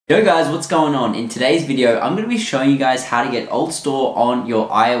Yo guys, what's going on? In today's video, I'm going to be showing you guys how to get AltStore on your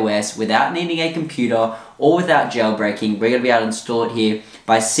iOS without needing a computer or without jailbreaking. We're going to be able to install it here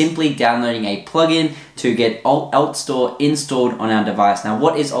by simply downloading a plugin to get AltStore installed on our device. Now,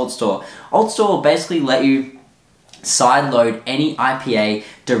 what is AltStore? AltStore will basically let you sideload any IPA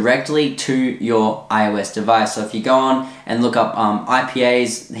directly to your iOS device. So if you go on and look up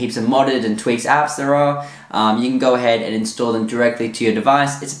IPAs, heaps of modded and tweaks apps there are, you can go ahead and install them directly to your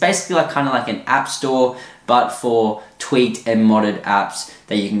device. It's basically like kind of like an app store, but for tweaked and modded apps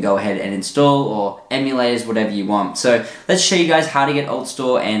that you can go ahead and install, or emulators, whatever you want. So let's show you guys how to get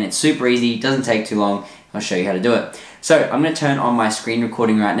AltStore, and it's super easy, doesn't take too long. I'll show you how to do it. So I'm going to turn on my screen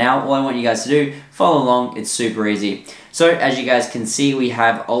recording right now. All I want you guys to do, follow along, it's super easy. So as you guys can see, we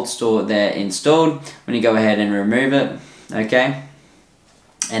have AltStore there installed. I'm going to go ahead and remove it, okay?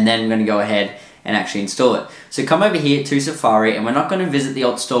 And then I'm going to go ahead and actually install it. So come over here to Safari, and we're not going to visit the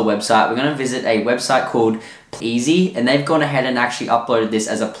AltStore website. We're going to visit a website called Easy, and they've gone ahead and actually uploaded this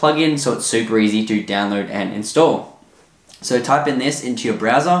as a plugin, so it's super easy to download and install. So type in this into your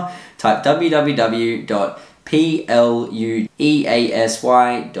browser, type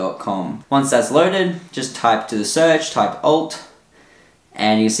www.plueasy.com. Once that's loaded, just type to the search, type Alt,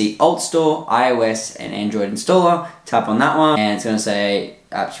 and you see AltStore, iOS and Android installer. Tap on that one, and it's going to say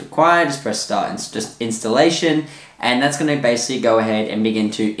apps required. Just press start and just installation, and that's going to basically go ahead and begin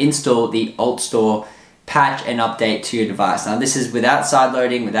to install the AltStore patch and update to your device. Now this is without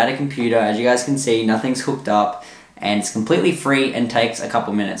sideloading, without a computer. As you guys can see, nothing's hooked up, and it's completely free and takes a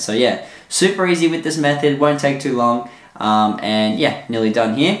couple minutes. So yeah, super easy with this method, won't take too long. And yeah, nearly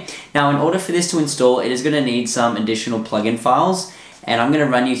done here. Now in order for this to install, it is going to need some additional plugin files, and I'm going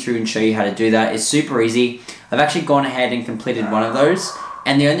to run you through and show you how to do that. It's super easy. I've actually gone ahead and completed one of those,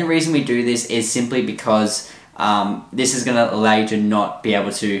 and the only reason we do this is simply because this is going to allow you to not be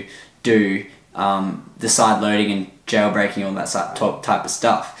able to do the side loading and jailbreaking, all that type of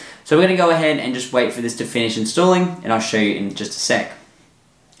stuff. So we're going to go ahead and just wait for this to finish installing, and I'll show you in just a sec.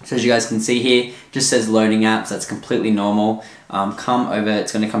 So as you guys can see here, it just says loading apps. That's completely normal. Come over,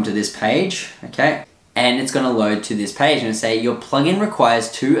 it's going to come to this page, okay? And it's going to load to this page and say your plugin requires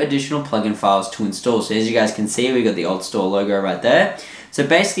 2 additional plugin files to install. So as you guys can see, we've got the AltStore logo right there. So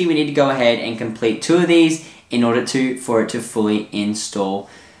basically we need to go ahead and complete 2 of these in order for it to fully install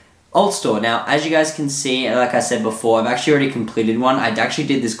AltStore. Now, as you guys can see, like I said before, I've actually already completed one. I actually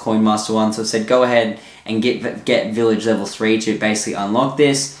did this Coin Master one, so I said go ahead and get Village Level 3 to basically unlock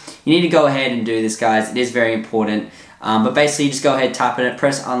this. You need to go ahead and do this, guys. It is very important. But basically, just go ahead, tap on it,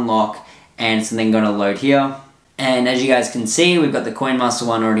 press unlock, and it's then going to load here. And as you guys can see, we've got the Coin Master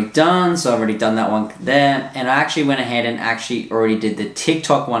one already done, so I've already done that one there. And I actually went ahead and actually already did the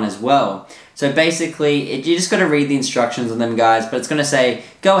TikTok one as well. So basically, you just got to read the instructions on them, guys, but it's going to say,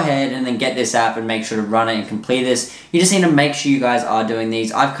 go ahead and then get this app and make sure to run it and complete this. You just need to make sure you guys are doing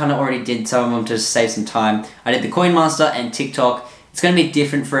these. I've kind of already did some of them to save some time. I did the Coin Master and TikTok. It's going to be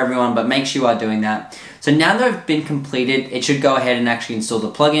different for everyone, but make sure you are doing that. So now that they've been completed, it should go ahead and actually install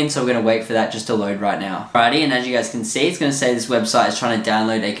the plugin, so we're going to wait for that just to load right now. Alrighty, and as you guys can see, it's going to say this website is trying to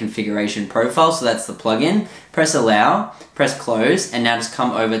download a configuration profile, so that's the plugin. Press allow, press close, and now just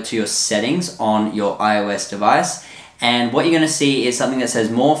come over to your settings on your iOS device. And what you're going to see is something that says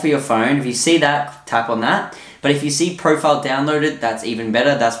more for your phone. If you see that, tap on that. But if you see profile downloaded, that's even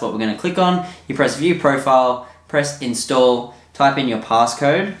better. That's what we're going to click on. You press view profile, press install, type in your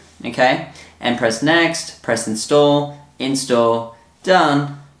passcode, okay? And press next, press install,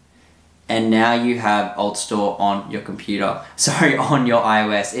 done. And now you have AltStore on your computer. Sorry, on your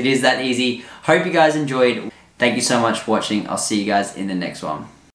iOS. It is that easy. Hope you guys enjoyed. Thank you so much for watching. I'll see you guys in the next one.